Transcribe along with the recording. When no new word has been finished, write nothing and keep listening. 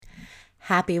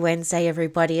Happy Wednesday,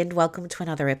 everybody, and welcome to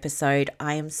another episode.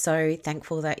 I am so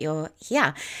thankful that you're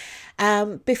here.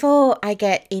 Before I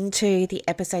get into the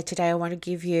episode today, I want to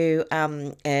give you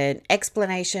an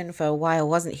explanation for why I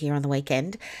wasn't here on the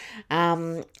weekend.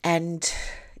 And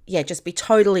yeah, just be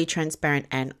totally transparent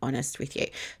and honest with you.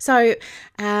 So,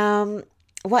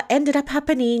 what ended up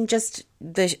happening, just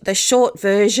the short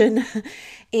version,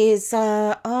 is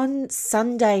on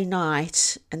Sunday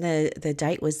night, and the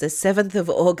date was the 7th of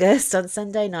August. On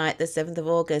Sunday night, the 7th of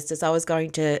August, as I was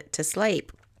going to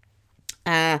sleep,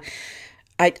 I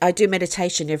do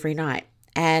meditation every night.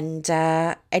 And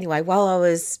anyway, while I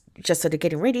was just sort of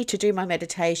getting ready to do my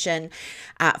meditation,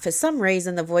 for some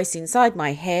reason, the voice inside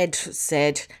my head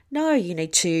said, no, you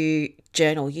need to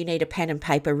journal. You need a pen and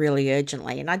paper really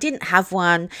urgently. And I didn't have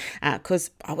one because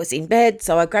I was in bed.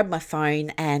 So I grabbed my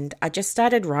phone and I just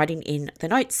started writing in the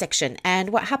notes section. And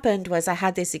what happened was I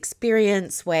had this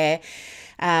experience where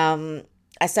I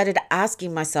started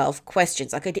asking myself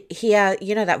questions. I could hear,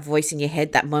 that voice in your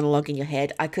head, that monologue in your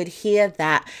head. I could hear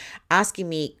that asking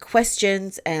me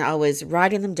questions, and I was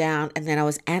writing them down, and then I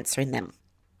was answering them.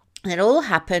 And it all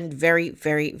happened very,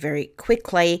 very, very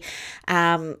quickly.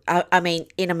 I mean,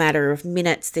 in a matter of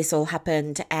minutes, this all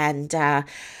happened. And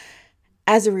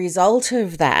as a result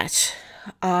of that,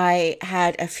 I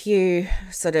had a few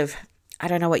sort of, I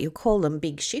don't know what you call them,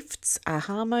 big shifts,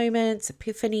 aha moments,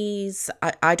 epiphanies.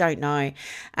 I don't know.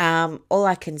 All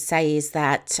I can say is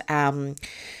that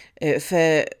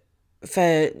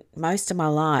for most of my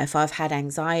life, I've had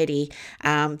anxiety.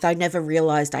 Though I never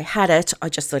realized I had it. I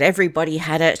just thought everybody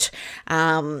had it,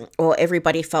 or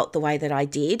everybody felt the way that I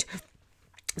did.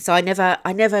 So I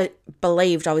never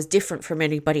believed I was different from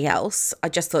anybody else. I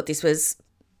just thought this was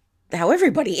how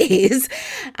everybody is.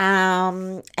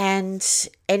 And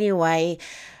anyway,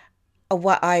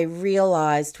 what I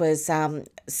realized was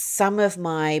some of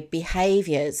my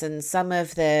behaviors and some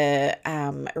of the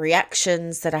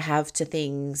reactions that I have to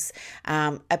things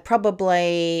are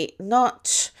probably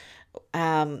not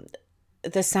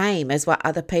the same as what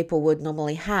other people would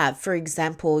normally have. For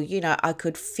example, I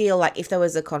could feel like if there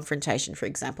was a confrontation, for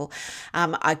example,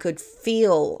 I could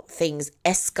feel things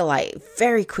escalate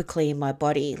very quickly in my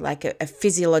body, like a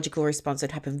physiological response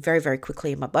would happen very, very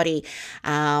quickly in my body.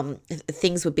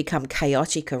 Things would become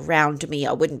chaotic around me.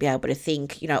 I wouldn't be able to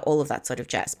think, all of that sort of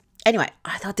jazz. Anyway,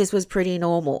 I thought this was pretty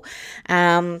normal.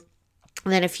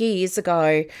 And then a few years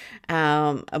ago,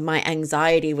 my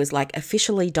anxiety was like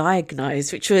officially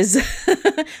diagnosed, which was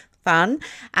fun.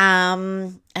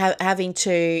 Having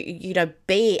to,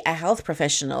 be a health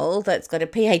professional that's got a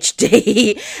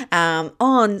PhD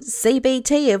on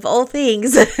CBT of all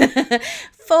things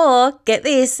for, get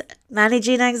this,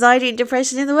 managing anxiety and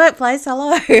depression in the workplace.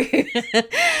 Hello.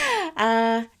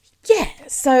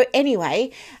 So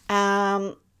anyway,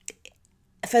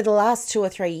 for the last 2 or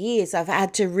 3 years, I've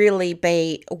had to really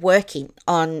be working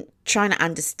on trying to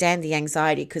understand the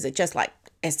anxiety because it just like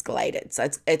escalated. So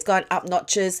it's gone up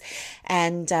notches.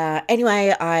 And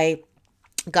anyway, I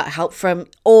got help from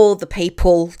all the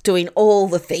people doing all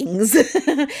the things.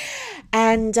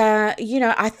 And,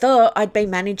 I thought I'd been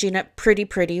managing it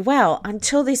pretty well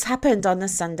until this happened on the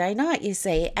Sunday night, you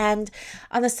see. And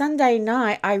on the Sunday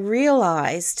night, I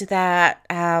realized that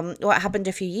what happened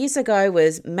a few years ago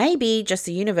was maybe just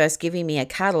the universe giving me a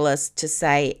catalyst to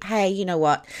say, hey, you know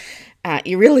what?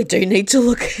 You really do need to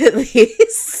look at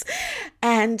this.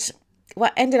 And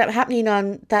what ended up happening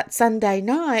on that Sunday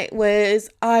night was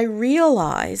I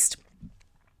realized,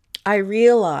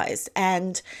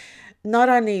 and not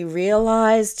only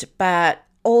realized, but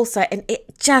also, and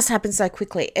it just happened so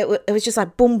quickly. It was just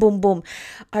like boom, boom, boom.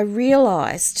 I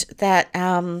realized that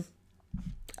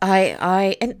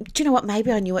and do you know what?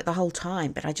 Maybe I knew it the whole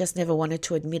time, but I just never wanted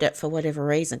to admit it for whatever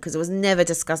reason because it was never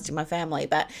discussed in my family.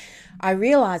 But I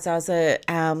realized I was I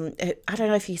don't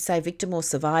know if you say victim or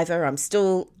survivor.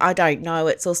 I don't know.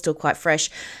 It's all still quite fresh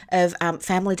of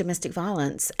family domestic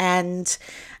violence. And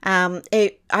I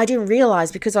didn't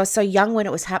realize because I was so young when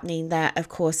it was happening that, of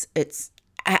course, it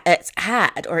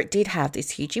did have this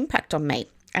huge impact on me.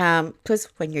 Because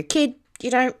when you're a kid,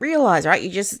 you don't realize, right? You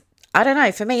just, I don't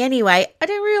know, for me anyway, I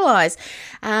didn't realise.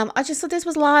 I just thought this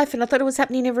was life and I thought it was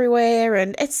happening everywhere,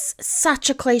 and it's such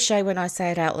a cliche when I say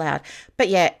it out loud. But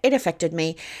yeah, it affected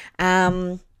me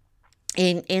in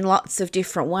lots of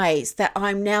different ways that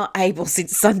I'm now able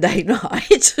since Sunday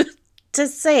night to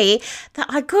see that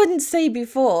I couldn't see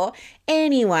before.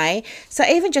 Anyway, so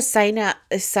even just saying that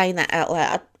out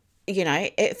loud,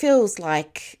 it feels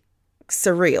like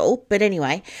surreal. But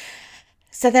anyway,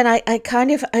 So then I kind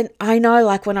of, and I know,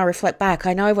 like, when I reflect back,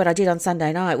 I know what I did on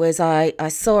Sunday night was I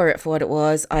saw it for what it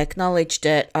was. I acknowledged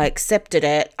it. I accepted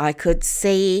it. I could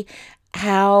see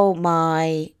how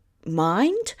my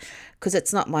mind, because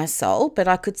it's not my soul, but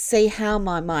I could see how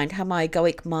my mind, how my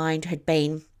egoic mind had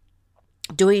been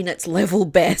doing its level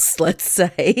best, let's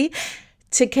say,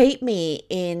 to keep me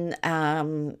in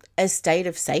a state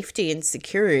of safety and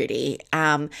security.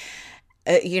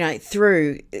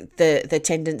 Through the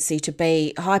tendency to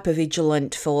be hyper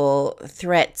vigilant for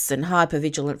threats and hyper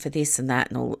vigilant for this and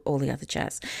that and all the other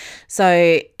jazz.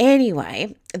 So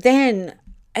anyway, then,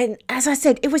 and as I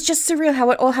said, it was just surreal how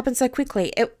it all happened so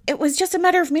quickly. It was just a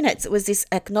matter of minutes. It was this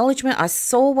acknowledgement. I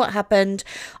saw what happened.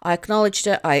 I acknowledged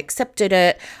it. I accepted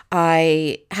it.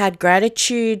 I had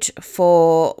gratitude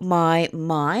for my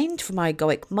mind, for my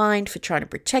egoic mind, for trying to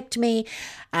protect me.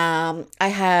 I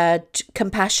had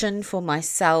compassion for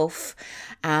myself.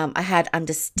 I had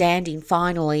understanding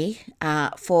finally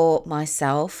for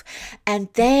myself. And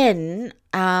then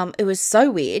it was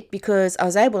so weird because I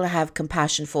was able to have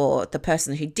compassion for the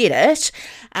person who did it,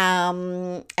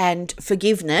 and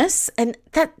forgiveness. And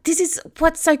this is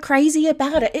what's so crazy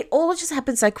about it. It all just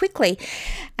happened so quickly.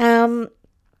 Yeah.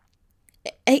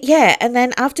 And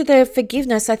then after the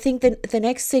forgiveness, I think the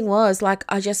next thing was like,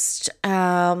 I just,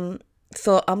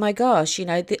 thought, oh my gosh,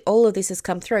 all of this has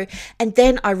come through. And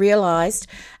then I realized,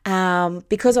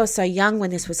 because I was so young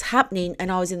when this was happening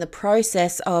and I was in the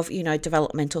process of,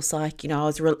 developmental psych, I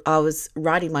was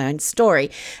writing my own story,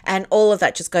 and all of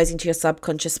that just goes into your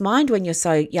subconscious mind when you're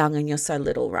so young and you're so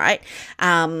little, right?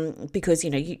 Because,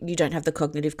 you don't have the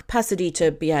cognitive capacity to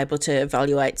be able to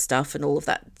evaluate stuff and all of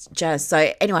that jazz.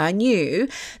 So anyway, I knew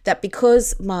that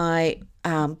because my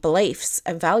beliefs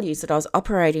and values that I was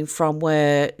operating from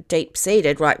were deep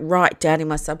seated, right down in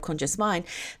my subconscious mind,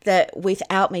 that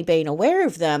without me being aware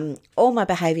of them, all my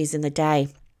behaviors in the day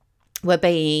were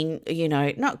being,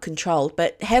 not controlled,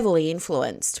 but heavily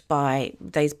influenced by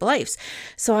these beliefs.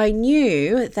 So I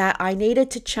knew that I needed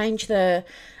to change the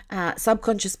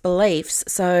subconscious beliefs.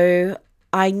 So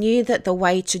I knew that the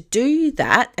way to do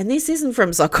that, and this isn't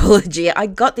from psychology, I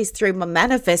got this through my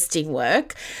manifesting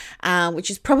work, which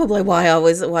is probably why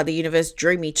the universe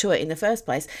drew me to it in the first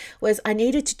place, was I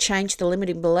needed to change the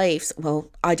limiting beliefs. Well,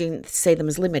 I didn't see them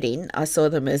as limiting. I saw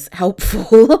them as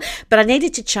helpful, but I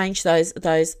needed to change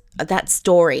that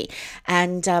story.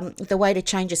 And the way to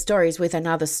change a story is with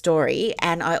another story.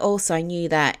 And I also knew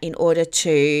that in order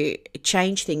to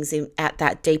change things at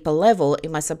that deeper level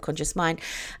in my subconscious mind,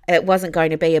 it wasn't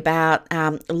going to be about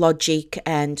logic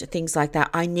and things like that.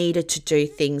 I needed to do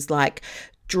things like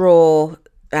draw,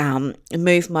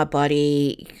 move my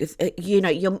body.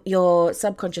 Your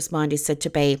subconscious mind is said to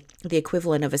be the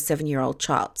equivalent of a 7-year-old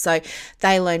child. So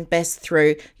they learn best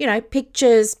through,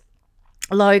 pictures,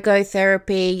 logo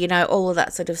therapy, all of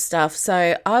that sort of stuff.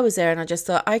 So I was there and I just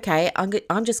thought, okay,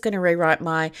 I'm just going to rewrite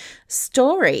my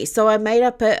story. So I made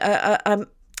up and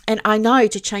I know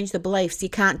to change the beliefs, you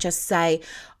can't just say,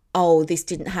 oh, this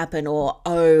didn't happen, or,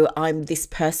 oh, I'm this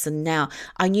person now.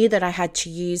 I knew that I had to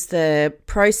use the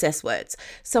process words.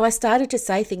 So I started to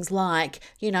say things like,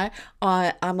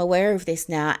 I'm aware of this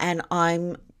now, and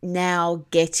I'm now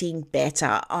getting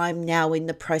better. I'm now in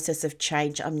the process of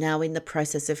change. I'm now in the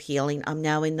process of healing.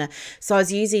 So I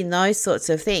was using those sorts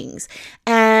of things.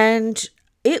 And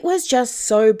it was just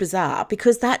so bizarre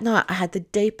because that night I had the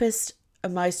deepest,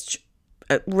 most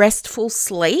restful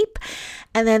sleep.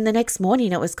 And then the next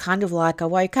morning, it was kind of like I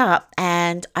woke up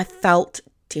and I felt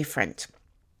different.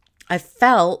 I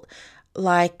felt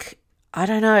like, I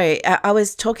don't know, I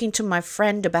was talking to my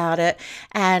friend about it,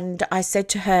 and I said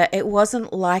to her, it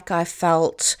wasn't like I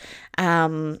felt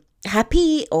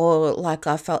happy or like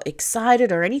I felt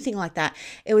excited or anything like that.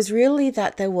 It was really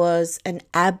that there was an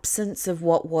absence of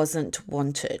what wasn't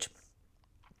wanted.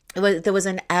 There was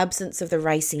an absence of the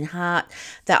racing heart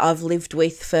that I've lived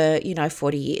with for,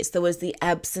 40 years. There was the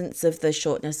absence of the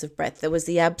shortness of breath. There was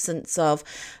the absence of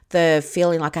the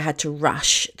feeling like I had to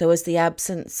rush. There was the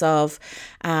absence of,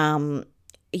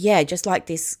 just like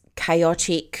this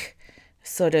chaotic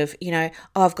sort of,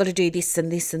 I've got to do this and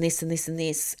this and this and this and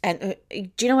this. And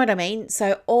do you know what I mean?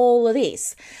 So all of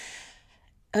this,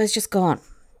 it was just gone.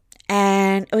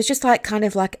 And it was just like, kind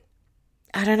of like,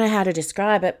 I don't know how to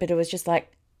describe it, but it was just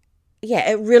like,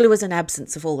 it really was an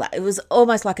absence of all that. It was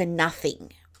almost like a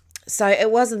nothing. So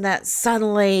it wasn't that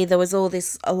suddenly there was all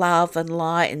this love and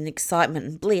light and excitement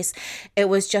and bliss. It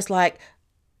was just like,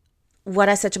 what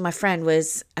I said to my friend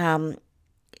was,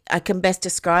 I can best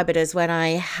describe it as when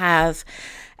I have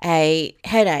a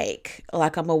headache,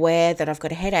 like I'm aware that I've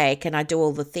got a headache and I do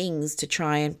all the things to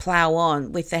try and plow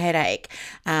on with the headache.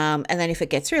 And then if it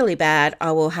gets really bad,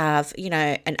 I will have,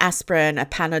 an aspirin, a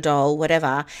Panadol,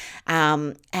 whatever.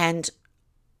 And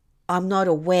I'm not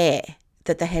aware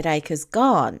that the headache is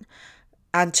gone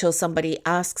until somebody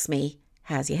asks me,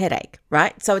 how's your headache,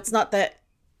 right? So it's not that,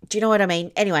 do you know what I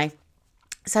mean? Anyway,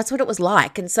 so that's what it was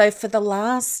like. And so for the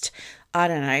last,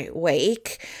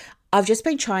 week, I've just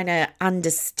been trying to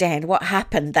understand what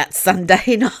happened that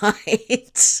Sunday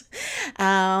night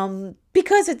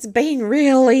because it's been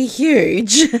really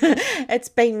huge. It's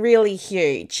been really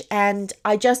huge. And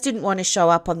I just didn't want to show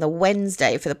up on the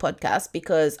Wednesday for the podcast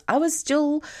because I was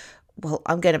still,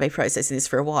 I'm going to be processing this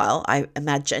for a while, I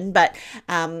imagine, but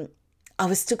I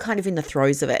was still kind of in the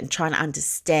throes of it and trying to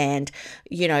understand,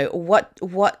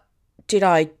 what did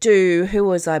I do? Who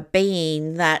was I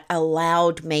being that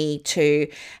allowed me to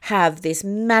have this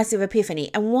massive epiphany?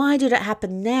 And why did it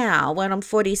happen now when I'm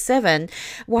 47?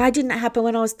 Why didn't it happen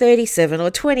when I was 37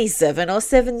 or 27 or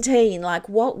 17? Like,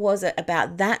 what was it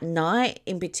about that night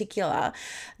in particular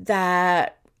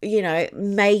that,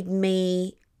 made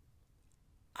me,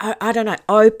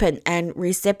 open and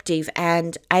receptive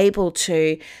and able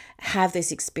to have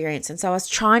this experience? And so I was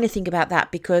trying to think about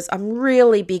that because I'm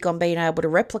really big on being able to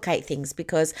replicate things,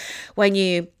 because when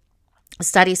you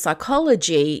study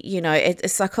psychology,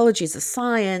 psychology is a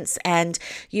science and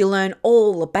you learn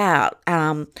all about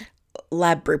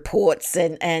lab reports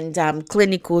and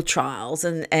clinical trials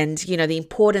and the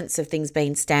importance of things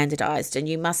being standardized, and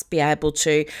you must be able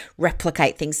to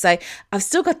replicate things. So I've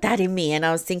still got that in me, and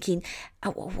I was thinking,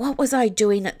 what was I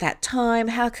doing at that time?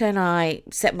 How can I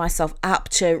set myself up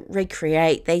to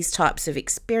recreate these types of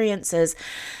experiences?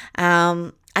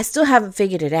 I still haven't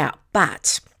figured it out,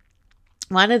 but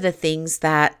one of the things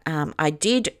that I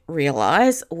did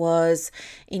realize was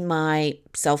in my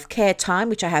self-care time,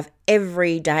 which I have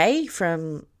every day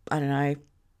from, I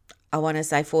want to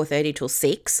say 4:30 till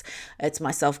 6. It's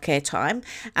my self-care time.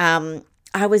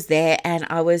 I was there and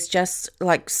I was just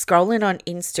like scrolling on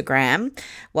Instagram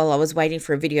while I was waiting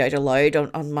for a video to load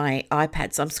on my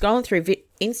iPad. So I'm scrolling through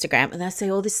Instagram and I see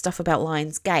all this stuff about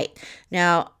Lionsgate.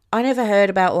 Now, I never heard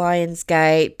about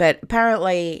Lionsgate, but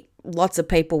apparently lots of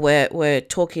people were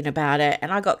talking about it,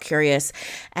 and I got curious.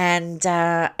 And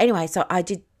anyway, so I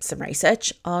did some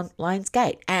research on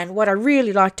Lionsgate, and what I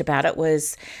really liked about it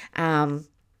was that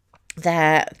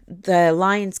the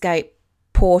Lionsgate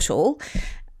portal.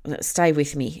 Stay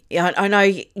with me. I know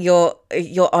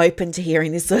you're open to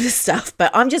hearing this sort of stuff,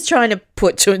 but I'm just trying to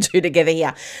put two and two together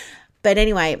here. But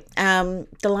anyway, the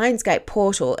Lionsgate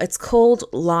portal, it's called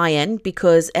Lion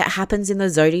because it happens in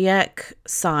the zodiac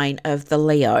sign of the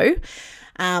Leo.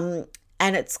 And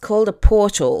it's called a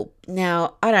portal.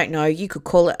 Now, I don't know, you could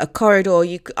call it a corridor.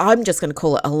 I'm just going to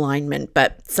call it alignment,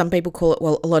 but some people call it,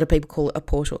 a lot of people call it a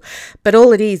portal. But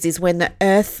all it is when the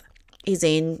Earth is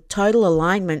in total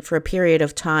alignment for a period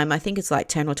of time. I think it's like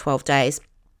 10 or 12 days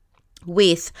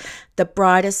with the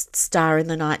brightest star in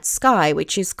the night sky,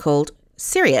 which is called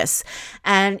Sirius.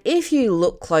 And if you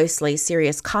look closely,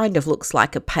 Sirius kind of looks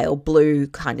like a pale blue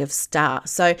kind of star.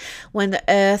 So when the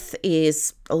Earth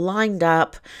is lined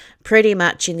up pretty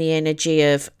much in the energy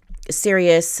of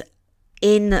Sirius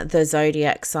in the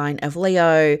zodiac sign of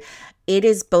Leo, it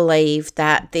is believed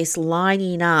that this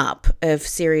lining up of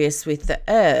Sirius with the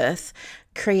Earth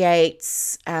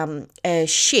creates a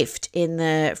shift in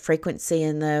the frequency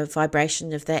and the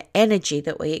vibration of the energy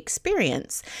that we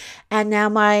experience. And now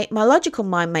my logical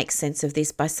mind makes sense of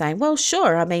this by saying, well,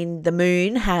 sure, I mean, the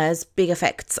moon has big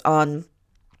effects on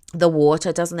the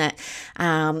water, doesn't it?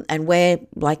 And we're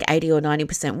like 80 or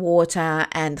 90% water,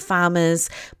 and farmers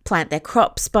plant their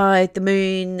crops by the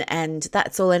moon, and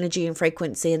that's all energy and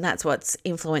frequency, and that's what's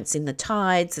influencing the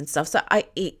tides and stuff. So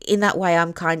in that way,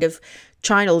 I'm kind of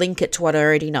trying to link it to what I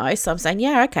already know. So I'm saying,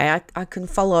 yeah, okay, I can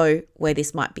follow where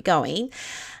this might be going.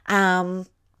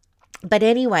 But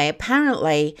anyway,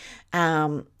 apparently,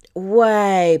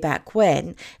 way back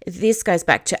when, this goes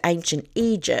back to ancient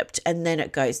Egypt and then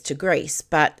it goes to Greece,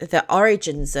 but the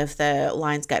origins of the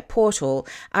Lionsgate portal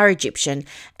are Egyptian,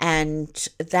 and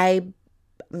they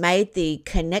made the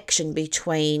connection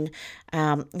between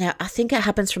now I think it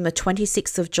happens from the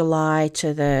 26th of July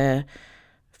to the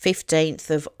 15th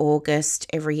of August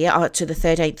every year, to the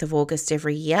 13th of August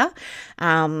every year.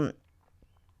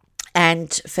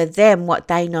 And for them, what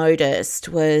they noticed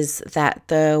was that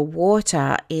the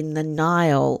water in the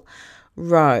Nile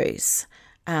rose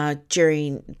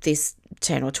during this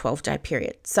 10 or 12 day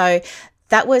period. So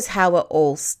that was how it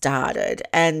all started.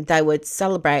 And they would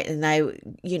celebrate, and they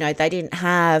didn't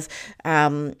have,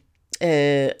 I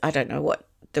don't know what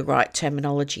the right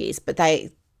terminology is, but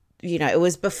it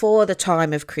was before the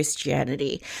time of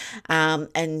Christianity,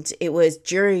 and it was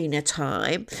during a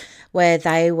time where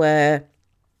they were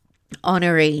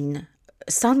honoring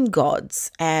sun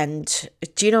gods, and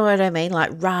do you know what I mean?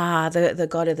 Like Ra, the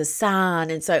god of the sun,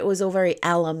 and so it was all very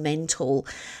elemental.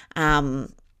 I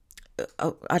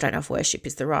don't know if worship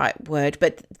is the right word,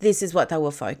 but this is what they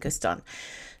were focused on.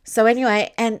 So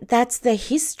anyway, and that's the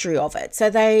history of it. So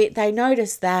they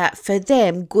noticed that for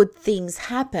them, good things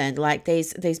happen, like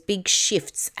these big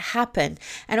shifts happen.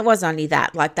 And it was only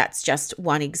that, like that's just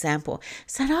one example.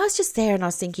 So I was just there and I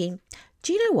was thinking,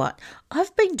 do you know what?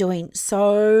 I've been doing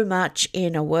so much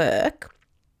inner work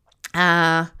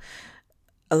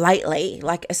lately,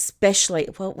 like especially,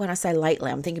 well, when I say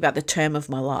lately, I'm thinking about the term of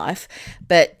my life,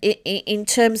 but in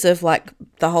terms of like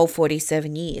the whole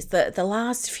 47 years, the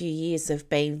last few years have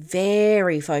been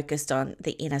very focused on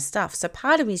the inner stuff. So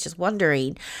part of me is just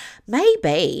wondering,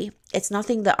 maybe it's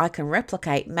nothing that I can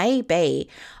replicate. Maybe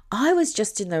I was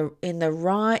just in the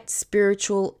right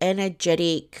spiritual,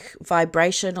 energetic,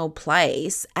 vibrational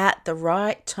place at the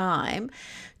right time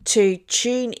to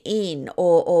tune in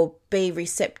or be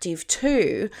receptive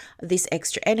to this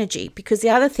extra energy. Because the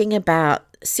other thing about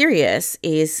Sirius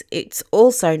is it's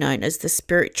also known as the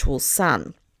spiritual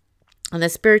sun. And the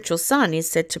spiritual sun is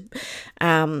said to,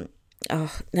 now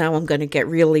I'm going to get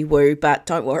really woo, but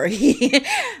don't worry.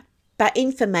 But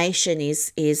information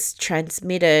is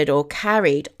transmitted or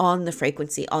carried on the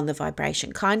frequency, on the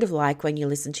vibration, kind of like when you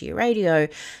listen to your radio,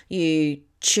 you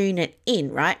tune it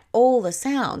in, right? All the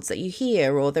sounds that you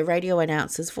hear or the radio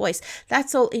announcer's voice,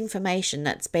 that's all information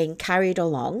that's being carried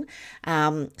along.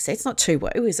 So it's not too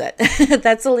woo, is it?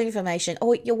 That's all information.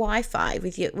 Or your Wi-Fi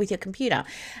with your computer.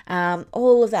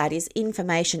 All of that is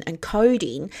information and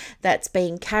coding that's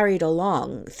being carried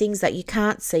along, things that you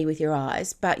can't see with your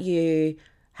eyes, but you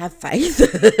have faith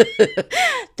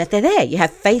that they're there. You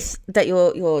have faith that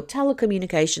your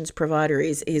telecommunications provider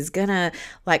is gonna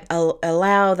like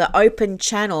allow the open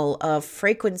channel of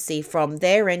frequency from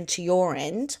their end to your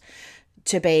end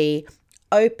to be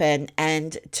open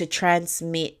and to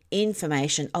transmit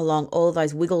information along all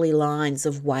those wiggly lines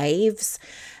of waves,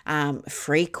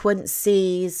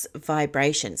 frequencies,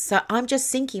 vibrations. So I'm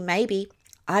just thinking maybe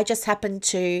I just happen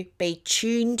to be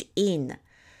tuned in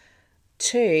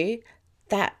to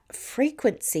that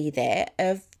frequency there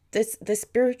of the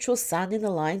spiritual sun in the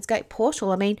Lionsgate portal.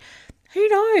 I mean, who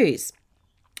knows?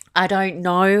 I don't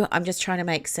know. I'm just trying to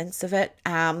make sense of it.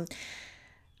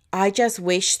 I just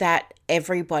wish that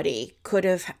everybody could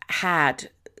have had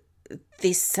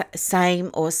this same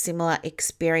or similar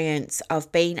experience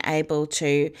of being able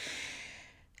to,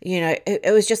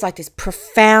 it was just like this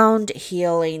profound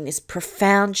healing, this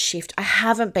profound shift. I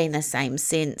haven't been the same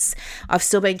since. I've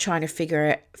still been trying to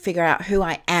figure out who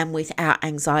I am without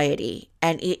anxiety.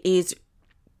 And it is,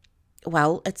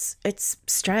 well, it's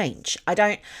strange.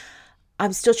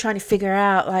 I'm still trying to figure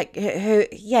out like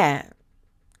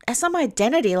some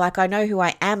identity. Like I know who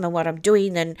I am and what I'm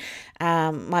doing and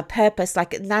my purpose,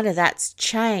 like none of that's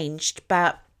changed.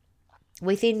 But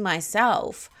within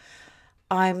myself,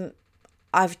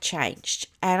 I've changed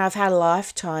and I've had a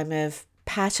lifetime of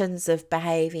patterns of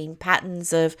behaving,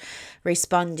 patterns of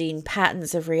responding,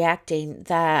 patterns of reacting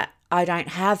that I don't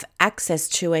have access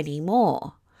to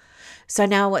anymore. So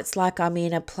now it's like I'm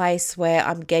in a place where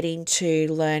I'm getting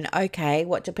to learn, okay,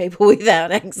 what do people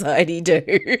without anxiety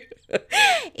do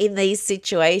in these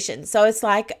situations? So it's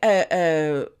like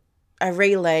a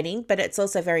relearning, but it's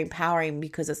also very empowering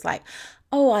because it's like,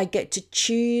 oh, I get to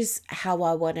choose how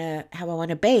I want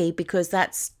to be because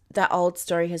that old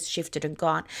story has shifted and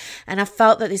gone. And I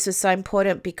felt that this was so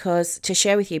important to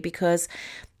share with you because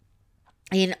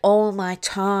in all my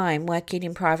time working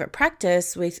in private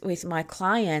practice with my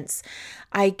clients,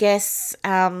 I guess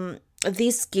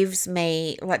this gives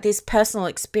me like this personal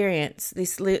experience,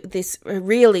 this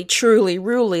really, truly,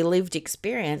 really lived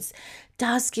experience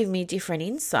does give me different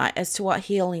insight as to what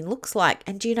healing looks like.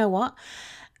 And do you know what?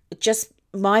 Just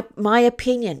my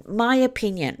opinion.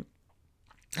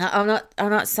 I'm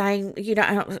not saying,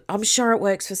 I'm sure it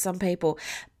works for some people,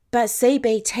 but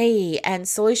CBT and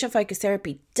solution focused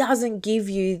therapy doesn't give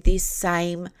you this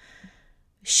same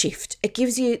shift. It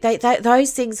gives you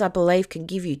those things, I believe, can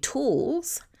give you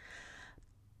tools,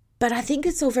 but I think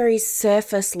it's all very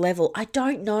surface level. I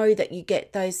don't know that you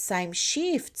get those same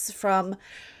shifts from,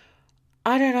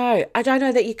 I don't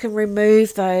know that you can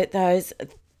remove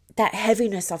that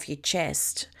heaviness off your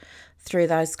chest through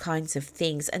those kinds of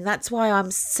things. And that's why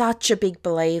I'm such a big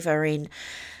believer in,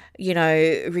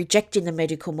 rejecting the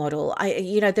medical model.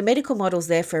 The medical model's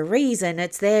there for a reason.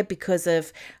 It's there because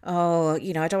of, I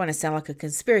don't want to sound like a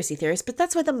conspiracy theorist, but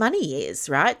that's where the money is,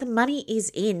 right? The money is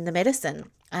in the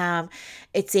medicine.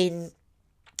 It's in,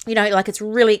 it's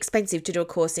really expensive to do a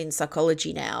course in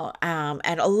psychology now.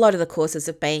 And a lot of the courses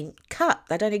have been cut.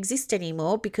 They don't exist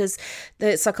anymore because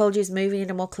the psychology is moving in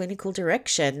a more clinical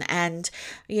direction. And,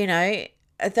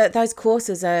 those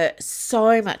courses are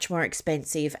so much more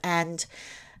expensive, and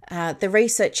the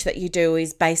research that you do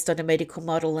is based on a medical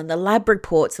model, and the lab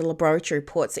reports, the laboratory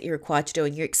reports that you're required to do,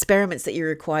 and your experiments that you're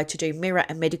required to do mirror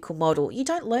a medical model. You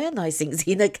don't learn those things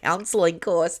in a counselling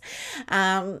course.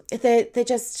 They're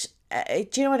just,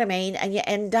 do you know what I mean? And you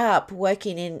end up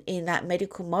working in that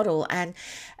medical model, and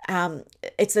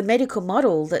it's the medical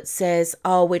model that says,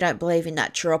 oh, we don't believe in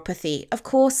naturopathy. Of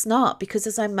course not, because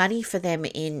there's no money for them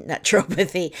in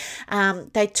naturopathy.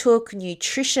 They took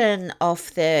nutrition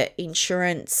off the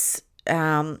insurance,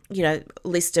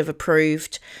 list of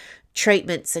approved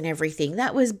treatments and everything.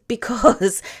 That was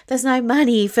because there's no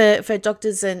money for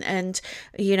doctors and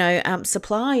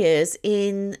suppliers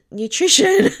in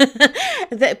nutrition.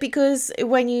 Because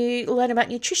when you learn about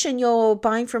nutrition, you're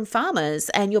buying from farmers,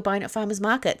 and you're buying at farmers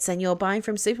markets, and you're buying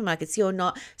from supermarkets. You're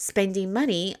not spending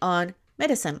money on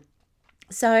medicine.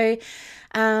 So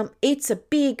it's a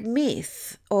big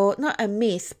myth, or not a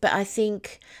myth, but I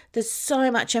think there's so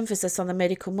much emphasis on the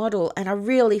medical model, and I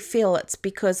really feel it's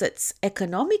because it's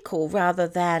economical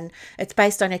it's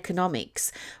based on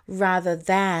economics rather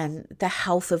than the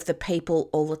health of the people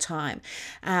all the time.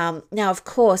 Now, of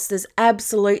course, there's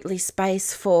absolutely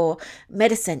space for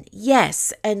medicine,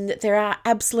 yes, and there are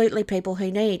absolutely people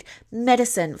who need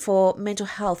medicine for mental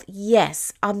health,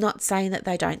 yes. I'm not saying that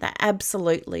they don't, they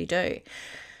absolutely do.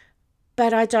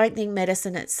 But I don't think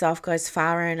medicine itself goes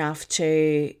far enough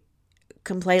to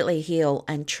completely heal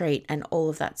and treat and all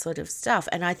of that sort of stuff.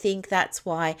 And I think that's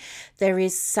why there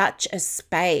is such a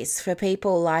space for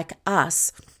people like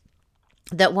us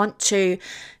that want to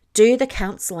do the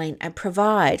counselling and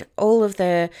provide all of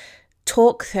the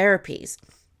talk therapies,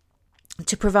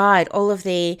 to provide all of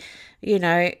the,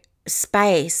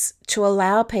 space to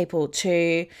allow people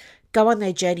to go on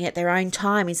their journey at their own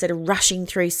time instead of rushing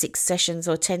through 6 sessions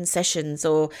or 10 sessions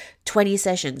or 20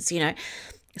 sessions,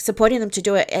 supporting them to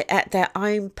do it at their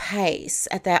own pace,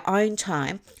 at their own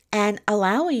time, and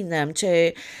allowing them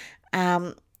to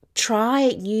try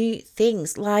new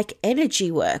things like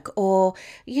energy work, or,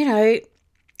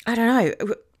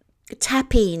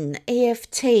 tapping,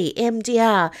 EFT,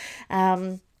 MDR,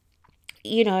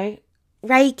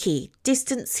 Reiki,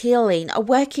 distance healing,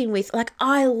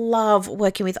 I love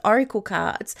working with oracle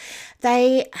cards.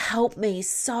 They help me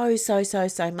so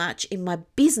much in my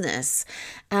business,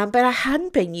 but I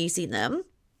hadn't been using them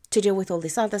to deal with all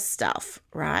this other stuff,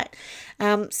 right?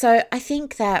 So I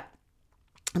think that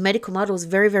a medical model is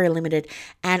very, very limited,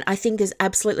 and I think there's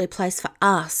absolutely a place for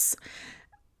us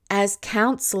as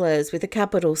counsellors with a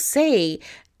capital C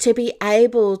to be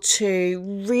able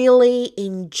to really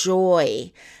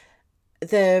enjoy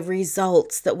the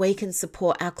results that we can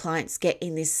support our clients get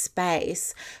in this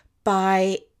space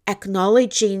by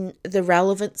acknowledging the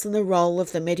relevance and the role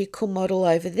of the medical model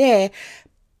over there,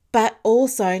 but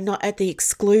also not at the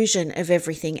exclusion of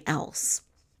everything else.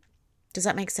 Does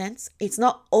that make sense? It's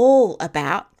not all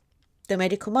about the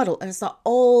medical model, and it's not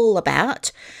all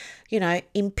about,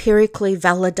 empirically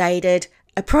validated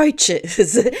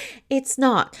approaches. It's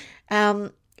not.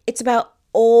 It's about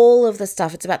all of the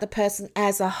stuff. It's about the person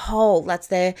as a whole. That's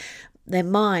their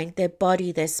mind, their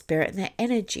body, their spirit, and their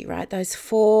energy, right? Those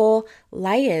 4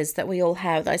 layers that we all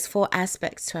have, those 4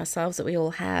 aspects to ourselves that we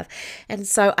all have. And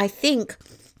so I think,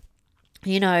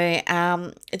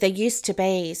 there used to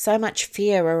be so much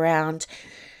fear around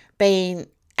being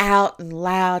out and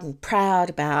loud and proud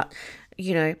about,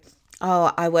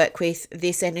 oh, I work with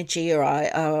this energy, or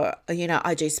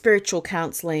I do spiritual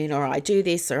counseling, or I do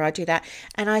this, or I do that.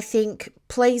 And I think,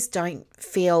 please don't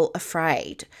feel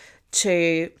afraid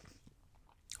to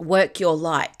work your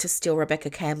light, to steal Rebecca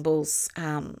Campbell's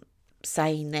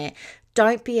saying there.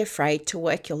 Don't be afraid to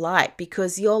work your light,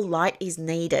 because your light is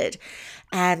needed,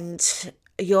 and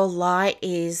your light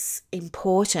is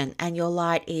important, and your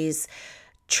light is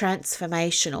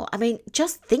transformational. I mean,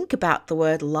 just think about the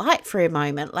word light for a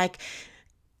moment. Like,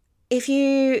 if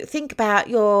you think about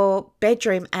your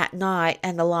bedroom at night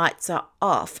and the lights are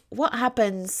off, what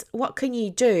happens? What can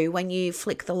you do when you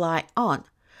flick the light on?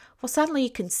 Well, suddenly you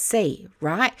can see,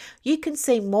 right? You can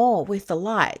see more with the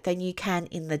light than you can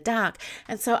in the dark.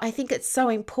 And so I think it's so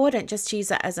important, just to use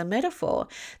that as a metaphor,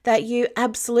 that you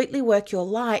absolutely work your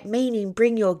light, meaning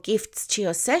bring your gifts to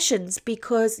your sessions,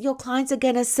 because your clients are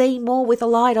going to see more with the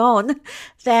light on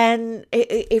than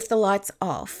if the light's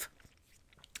off.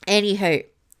 Anywho,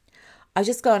 I've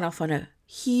just gone off on a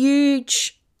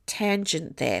huge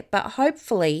tangent there, but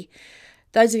hopefully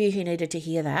those of you who needed to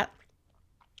hear that,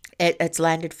 it's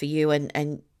landed for you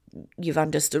and you've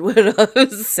understood what I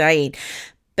was saying.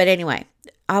 But anyway,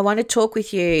 I want to talk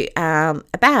with you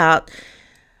about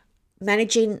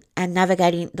managing and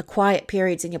navigating the quiet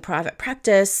periods in your private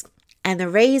practice. And the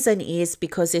reason is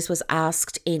because this was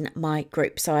asked in my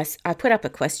group. So I put up a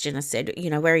question. I said,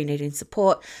 where are you needing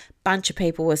support? Bunch of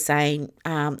people were saying,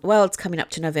 well, it's coming up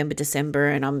to November, December,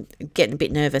 and I'm getting a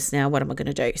bit nervous now. What am I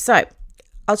going to do? So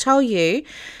I'll tell you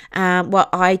what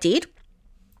I did,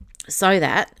 so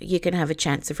that you can have a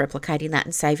chance of replicating that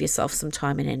and save yourself some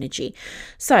time and energy.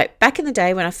 So back in the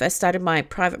day when I first started my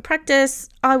private practice,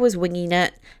 I was winging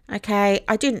it. Okay.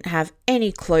 I didn't have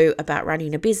any clue about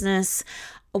running a business.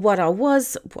 What I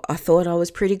thought I was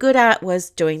pretty good at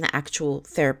was doing the actual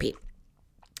therapy.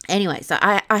 Anyway, so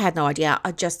I had no idea.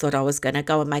 I just thought I was going to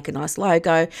go and make a nice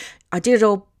logo. I did it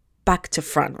all back to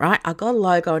front, right? I got a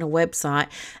logo and a website,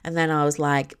 and then I was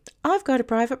like, I've got a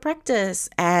private practice.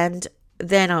 And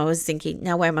then I was thinking,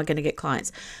 now where am I going to get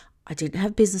clients? I didn't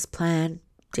have a business plan,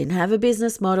 didn't have a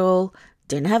business model,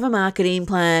 didn't have a marketing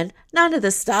plan, none of the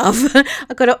stuff.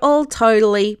 I got it all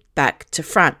totally back to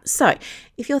front. So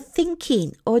if you're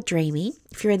thinking or dreaming,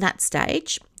 if you're in that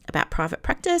stage about private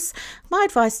practice, my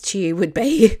advice to you would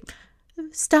be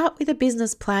start with a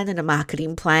business plan and a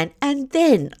marketing plan, and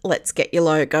then let's get your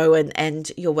logo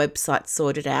and your website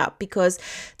sorted out, because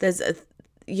there's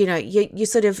you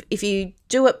sort of, if you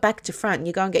do it back to front and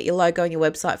you go and get your logo and your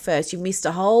website first, you've missed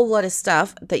a whole lot of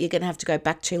stuff that you're going to have to go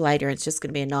back to later. It's just going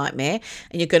to be a nightmare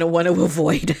and you're going to want to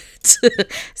avoid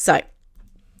it. So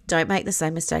don't make the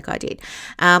same mistake I did.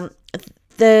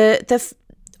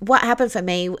 What happened for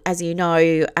me, as you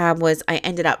know, was I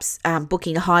ended up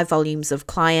booking high volumes of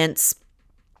clients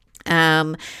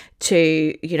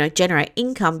to generate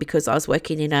income, because I was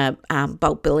working in a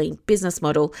bulk billing business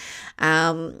model.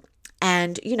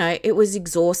 And, it was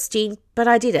exhausting, but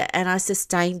I did it and I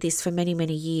sustained this for many,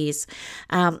 many years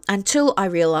until I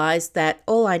realized that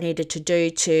all I needed to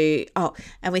do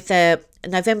and with the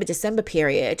November, December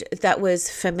period, that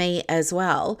was for me as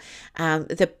well,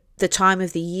 the time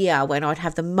of the year when I'd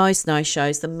have the most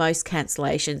no-shows, the most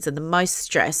cancellations, and the most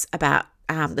stress about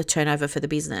the turnover for the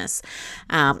business,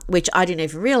 which I didn't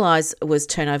even realize was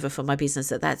turnover for my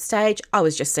business at that stage. I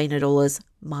was just seeing it all as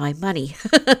my money.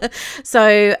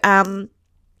 So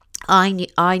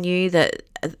I knew that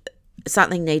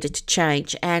something needed to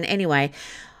change. And anyway,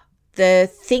 the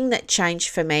thing that changed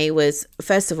for me was,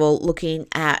 first of all, looking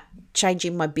at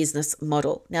changing my business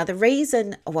model. Now,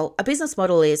 a business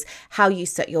model is how you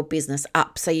set your business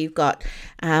up. So you've got,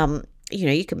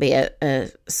 you can be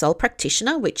a sole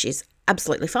practitioner, which is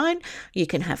absolutely fine. You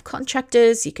can have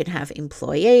contractors, you can have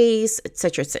employees,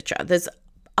 etc., etc. There's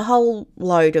a whole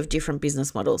load of different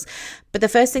business models. But the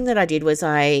first thing that I did was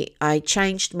I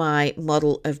changed my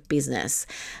model of business.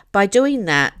 By doing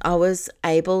that, I was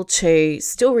able to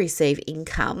still receive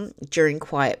income during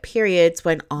quiet periods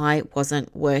when I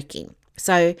wasn't working.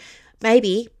 So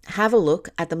maybe have a look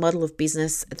at the model of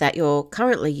business that you're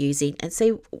currently using and see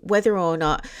whether or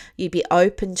not you'd be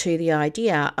open to the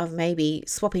idea of maybe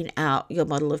swapping out your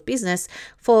model of business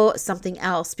for something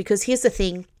else. Because here's the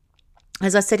thing,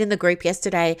 as I said in the group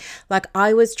yesterday, like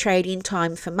I was trading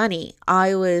time for money.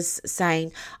 I was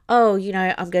saying, I'm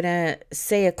going to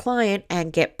see a client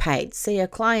and get paid,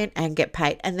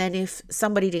 And then if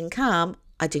somebody didn't come,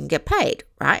 I didn't get paid,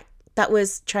 right? That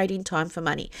was trading time for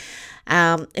money.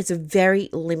 It's a very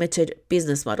limited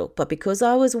business model. But because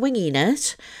I was winging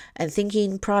it and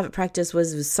thinking private practice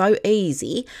was so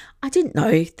easy, I didn't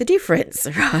know the difference,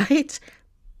 right?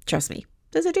 Trust me,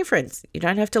 there's a difference. You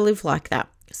don't have to live like that.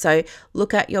 So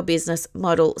look at your business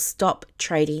model. Stop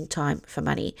trading time for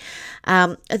money.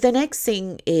 The next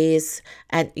thing is,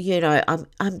 and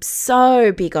I'm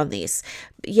so big on this,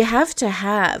 you have to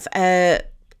have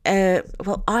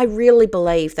I really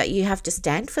believe that you have to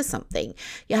stand for something.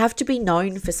 You have to be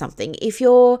known for something. If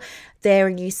you're there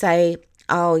and you say,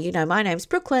 my name's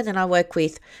Brooklyn and I work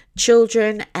with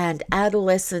children and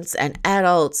adolescents and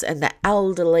adults and the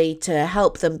elderly to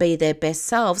help them be their best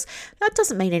selves, that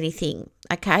doesn't mean anything,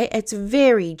 okay? It's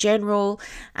very general,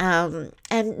 and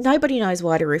nobody knows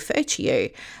why to refer to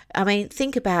you. I mean,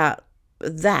 think about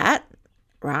that,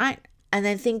 right? And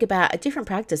then think about a different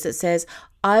practice that says,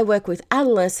 I work with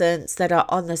adolescents that are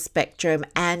on the spectrum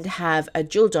and have a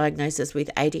dual diagnosis with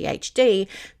ADHD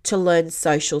to learn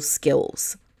social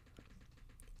skills.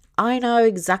 I know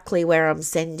exactly where I'm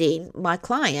sending my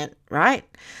client, right?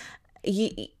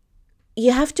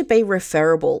 You have to be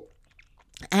referable.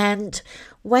 And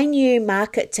when you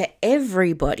market to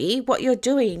everybody, what you're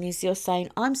doing is you're saying,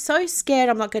 I'm so scared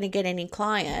I'm not going to get any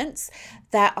clients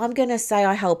that I'm going to say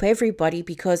I help everybody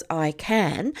because I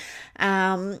can.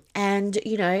 And,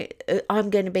 I'm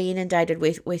going to be inundated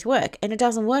with work. And it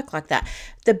doesn't work like that.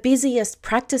 The busiest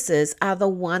practices are the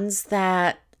ones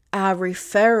that are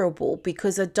referable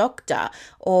because a doctor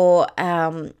or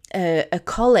a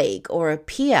colleague or a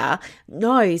peer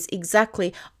knows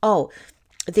exactly,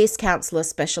 this counsellor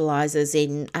specialises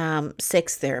in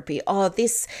sex therapy.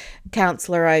 This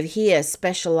counsellor over here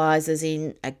specialises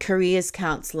in careers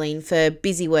counselling for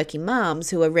busy working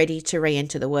mums who are ready to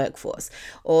re-enter the workforce.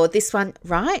 Or this one,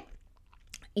 right?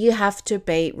 You have to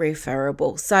be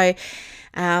referable. So,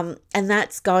 and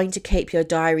that's going to keep your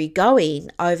diary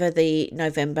going over the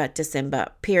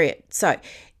November-December period. So,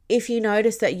 if you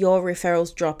notice that your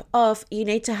referrals drop off, you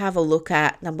need to have a look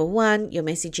at, number one, your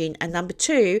messaging, and number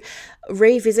two,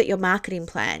 revisit your marketing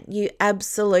plan. You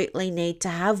absolutely need to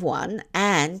have one.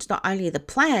 And not only the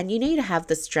plan, you need to have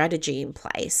the strategy in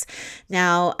place.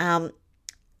 Now,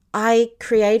 I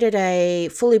created a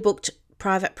fully booked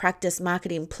private practice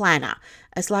marketing planner.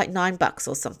 It's like $9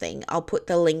 or something. I'll put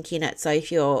the link in it. So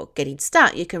if you're getting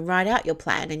stuck, you can write out your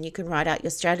plan and you can write out your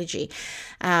strategy.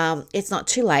 It's not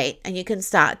too late, and you can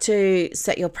start to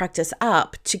set your practice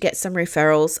up to get some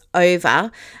referrals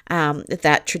over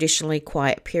that traditionally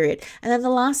quiet period. And then the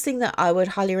last thing that I would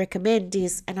highly recommend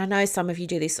is, and I know some of you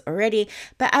do this already,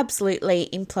 but absolutely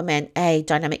implement a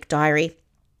dynamic diary,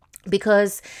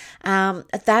 because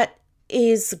that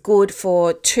is good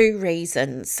for two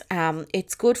reasons.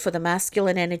 It's good for the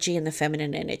masculine energy and the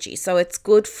feminine energy. So it's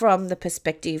good from the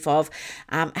perspective of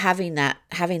having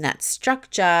that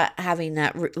structure, having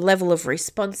that level of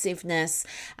responsiveness.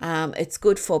 It's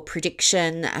good for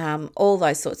prediction, all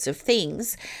those sorts of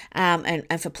things,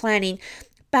 and for planning.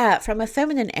 But from a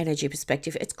feminine energy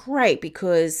perspective, it's great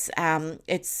because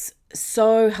it's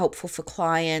so helpful for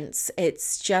clients.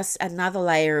 It's just another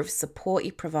layer of support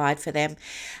you provide for them.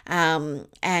 And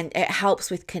it helps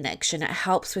with connection. It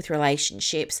helps with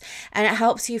relationships. And it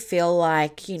helps you feel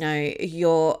like,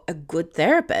 you're a good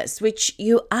therapist, which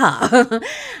you are.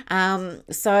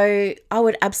 So I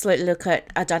would absolutely look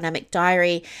at a dynamic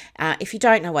diary. If you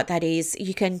don't know what that is,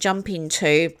 you can jump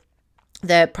into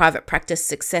the Private Practice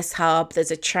Success Hub. There's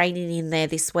a training in there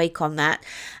this week on that,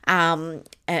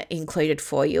 included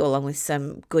for you, along with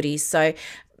some goodies. So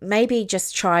maybe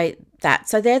just try that.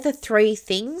 So they're the three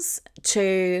things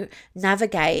to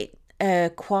navigate a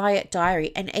quiet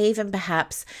diary, and even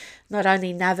perhaps not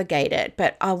only navigate it,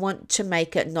 but I want to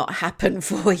make it not happen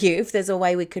for you. If there's a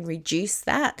way we can reduce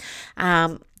that,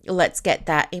 let's get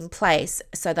that in place.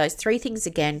 So those three things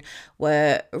again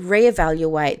were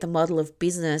reevaluate the model of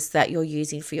business that you're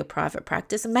using for your private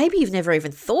practice. And maybe you've never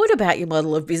even thought about your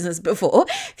model of business before.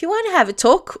 If you want to have a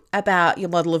talk about your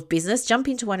model of business, jump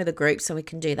into one of the groups and we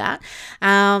can do that.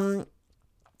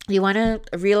 You want to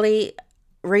really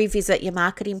revisit your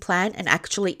marketing plan and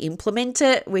actually implement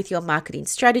it with your marketing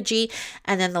strategy.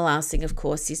 And then the last thing, of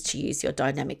course, is to use your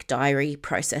dynamic diary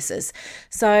processes.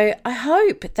 So I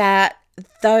hope that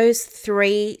those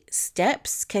three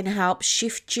steps can help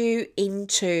shift you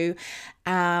into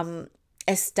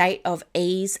a state of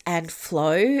ease and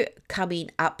flow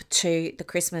coming up to the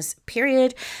Christmas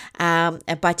period,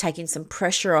 and by taking some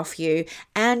pressure off you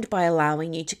and by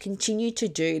allowing you to continue to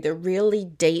do the really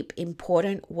deep,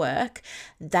 important work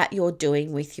that you're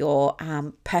doing with your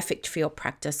perfect for your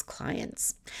practice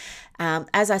clients.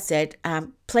 As I said,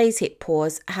 please hit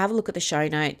pause, have a look at the show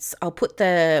notes. I'll put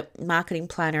the marketing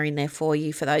planner in there for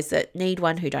you for those that need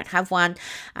one who don't have one.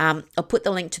 I'll put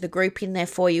the link to the group in there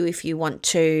for you if you want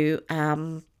to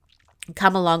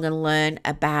come along and learn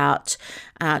about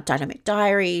dynamic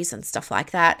diaries and stuff like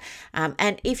that.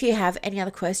 And if you have any other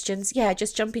questions,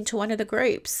 just jump into one of the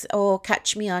groups or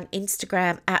catch me on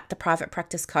Instagram at The Private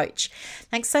Practice Coach.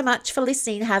 Thanks so much for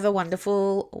listening. Have a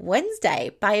wonderful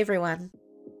Wednesday. Bye, everyone.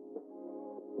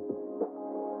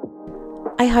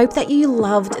 I hope that you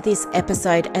loved this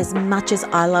episode as much as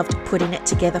I loved putting it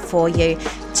together for you.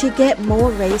 To get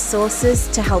more resources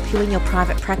to help you in your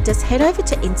private practice, head over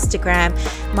to Instagram.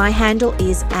 My handle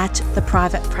is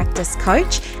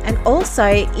 @theprivatepracticecoach. And also,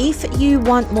 if you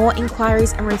want more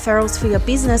inquiries and referrals for your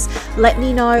business, let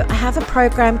me know. I have a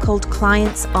program called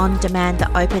Clients on Demand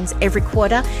that opens every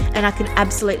quarter, and I can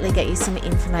absolutely get you some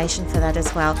information for that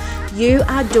as well. You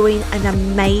are doing an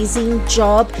amazing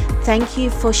job. Thank you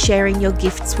for sharing your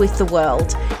gifts with the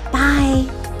world.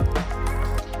 Bye.